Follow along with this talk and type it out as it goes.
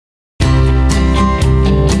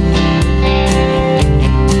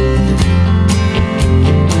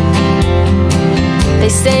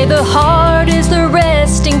the heart is the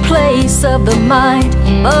resting place of the mind,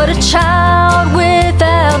 but a child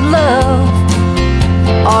without love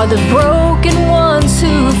are the broken ones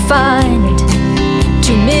who find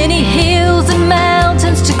too many hills and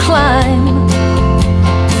mountains to climb.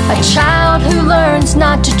 A child who learns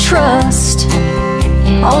not to trust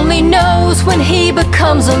only knows when he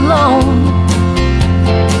becomes alone.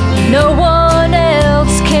 No one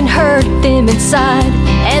else can hurt them inside,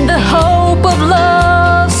 and the hope of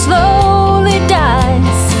love slowly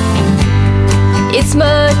dies. It's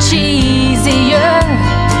much easier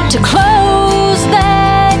to close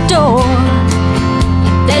that door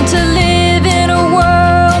than to live in a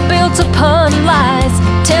world built upon lies.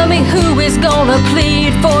 Tell me, who is gonna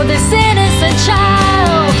plead for this innocent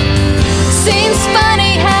child? Seems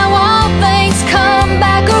funny how all things come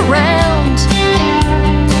back around.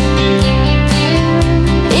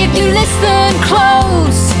 If you listen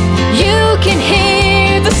close, you can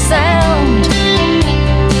hear the sound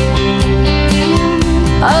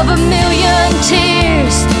of a million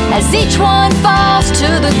tears as each one falls to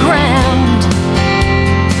the ground.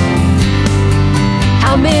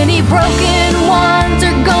 How many broken ones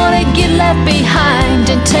are gonna get left behind?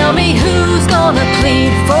 And tell me, who's gonna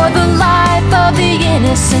plead for the life of the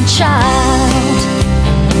innocent child?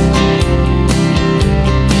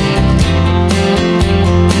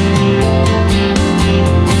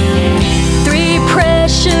 Three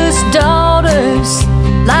precious daughters,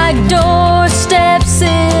 like doorsteps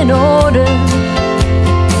in order,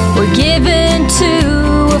 were given to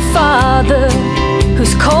a father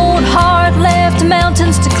whose cold heart left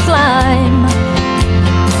mountains to climb.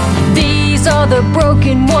 These are the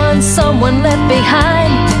broken ones someone left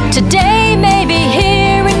behind, today, maybe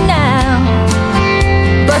here and now.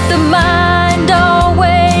 But the mind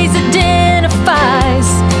always identifies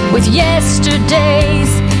with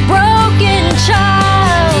yesterday's broken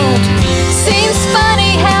child. Seems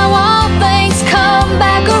funny how all things come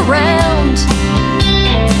back around.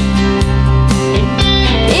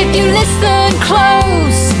 If you listen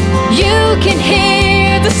close, you can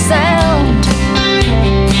hear the sound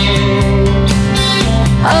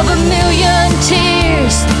of a million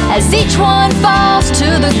tears as each one falls to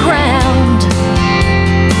the ground.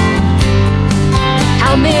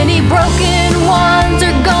 How many broken ones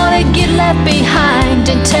are gonna get left behind?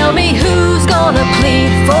 And tell me, who's gonna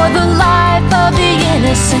plead for the life of the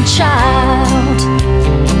innocent child?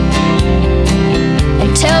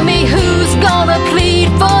 And tell me, who's gonna plead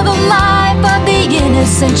for the life of the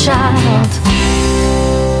innocent child?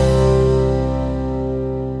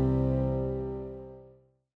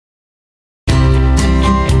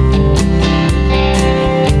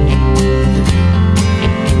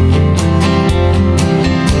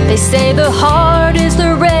 They say the heart is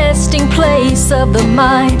the resting place of the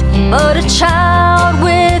mind, but a child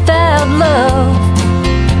without love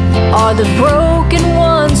are the broken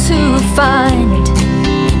ones who find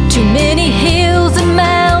too many hills and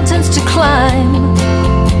mountains to climb.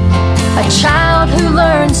 A child who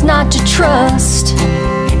learns not to trust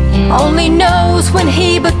only knows when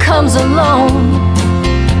he becomes alone.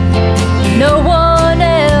 No one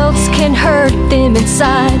else can hurt them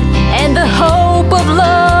inside, and the hope of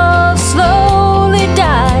love slowly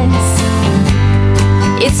dies.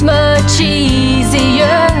 It's much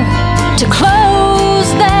easier to close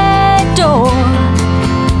that door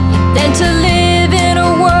than to live in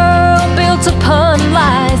a world built upon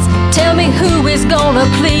lies. Tell me, who is gonna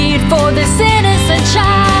plead for this innocent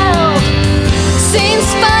child? Seems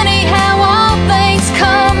funny how all things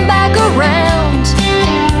come back around.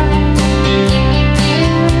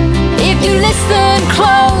 If you listen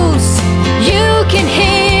close, you can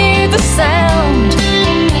hear the sound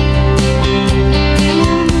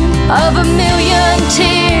of a million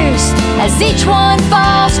tears as each one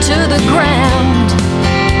falls to the ground.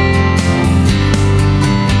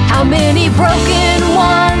 How many broken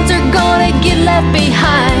ones are gonna get left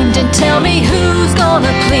behind? And tell me, who's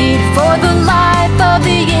gonna plead for the life of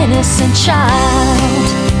the innocent child?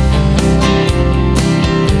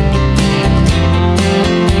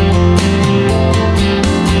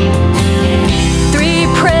 Three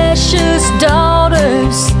precious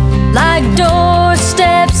daughters, like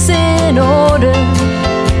doorsteps in order,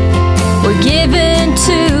 were given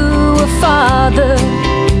to a father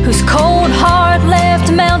whose cold heart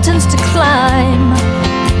left mountains to climb.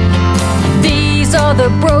 These are the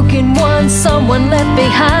broken ones someone left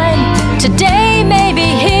behind, today, maybe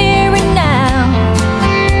here and now.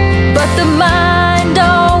 But the mind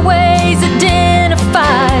always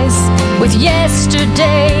identifies with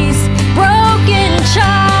yesterday's broken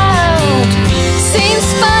child. Seems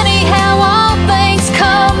funny how all things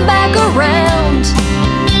come back around.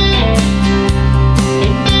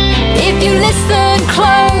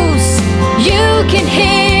 close, you can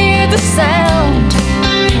hear the sound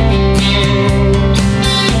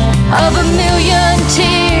of a million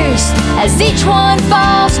tears as each one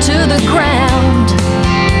falls to the ground.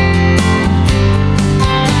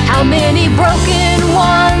 How many broken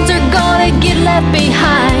ones are gonna get left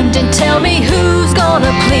behind? And tell me who's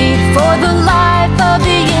gonna plead for the life of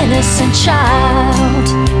the innocent child?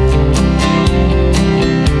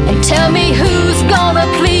 And tell me who's gonna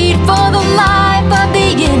plead for the life of the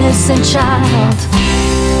innocent child?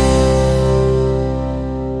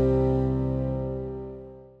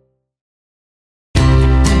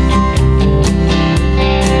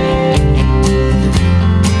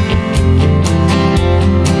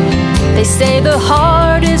 They say the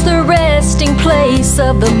heart is the resting place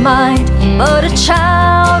of the mind, but a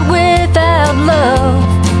child without love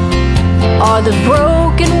are the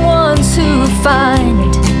broken ones who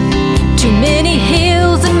find too many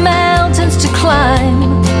hills and mountains to climb.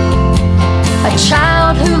 A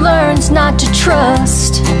child who learns not to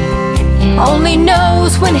trust only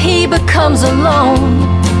knows when he becomes alone.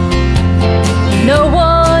 No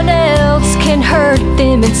one else can hurt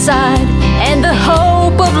them inside, and the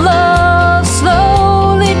hope of love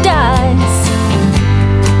slowly dies.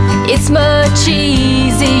 It's much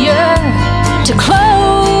easier to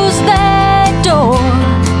close that door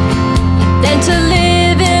than to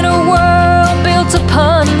live in a world built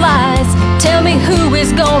upon lies. Tell me who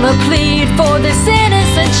is gonna plead for this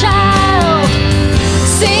innocent child?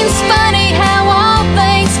 Seems funny how all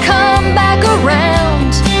things come back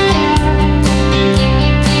around.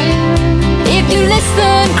 If you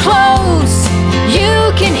listen close, you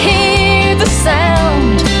can hear the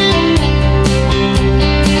sound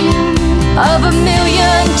of a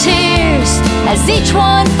million tears as each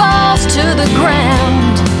one falls to the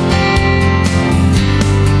ground.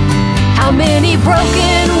 How many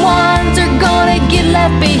broken ones are gonna get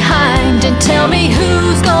left behind? And tell me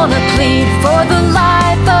who's gonna plead for the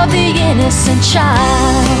life of the innocent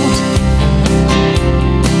child?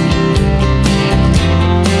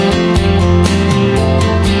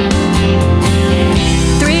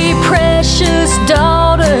 Precious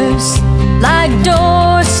daughters, like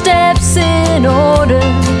doorsteps in order,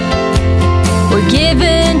 were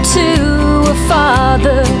given to a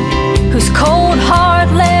father whose cold heart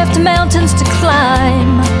left mountains to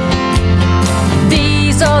climb.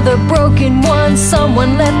 These are the broken ones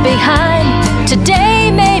someone left behind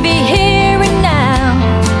today, maybe here and now.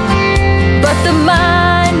 But the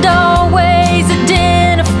mind always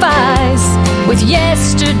identifies with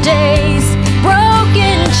yesterday's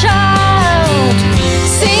broken child.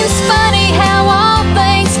 Seems funny how all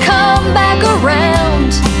things come back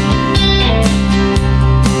around.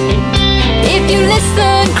 If you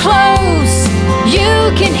listen close, you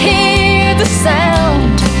can hear the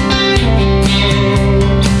sound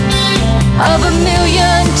of a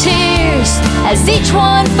million tears as each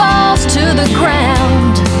one falls to the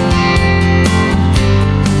ground.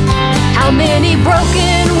 How many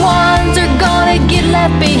broken ones are gonna get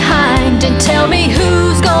left behind? And tell me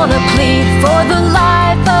who's gonna plead for the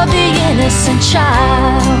life of the innocent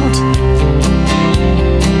child?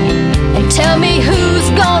 And tell me who's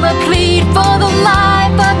gonna plead for the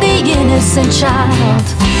life of the innocent child?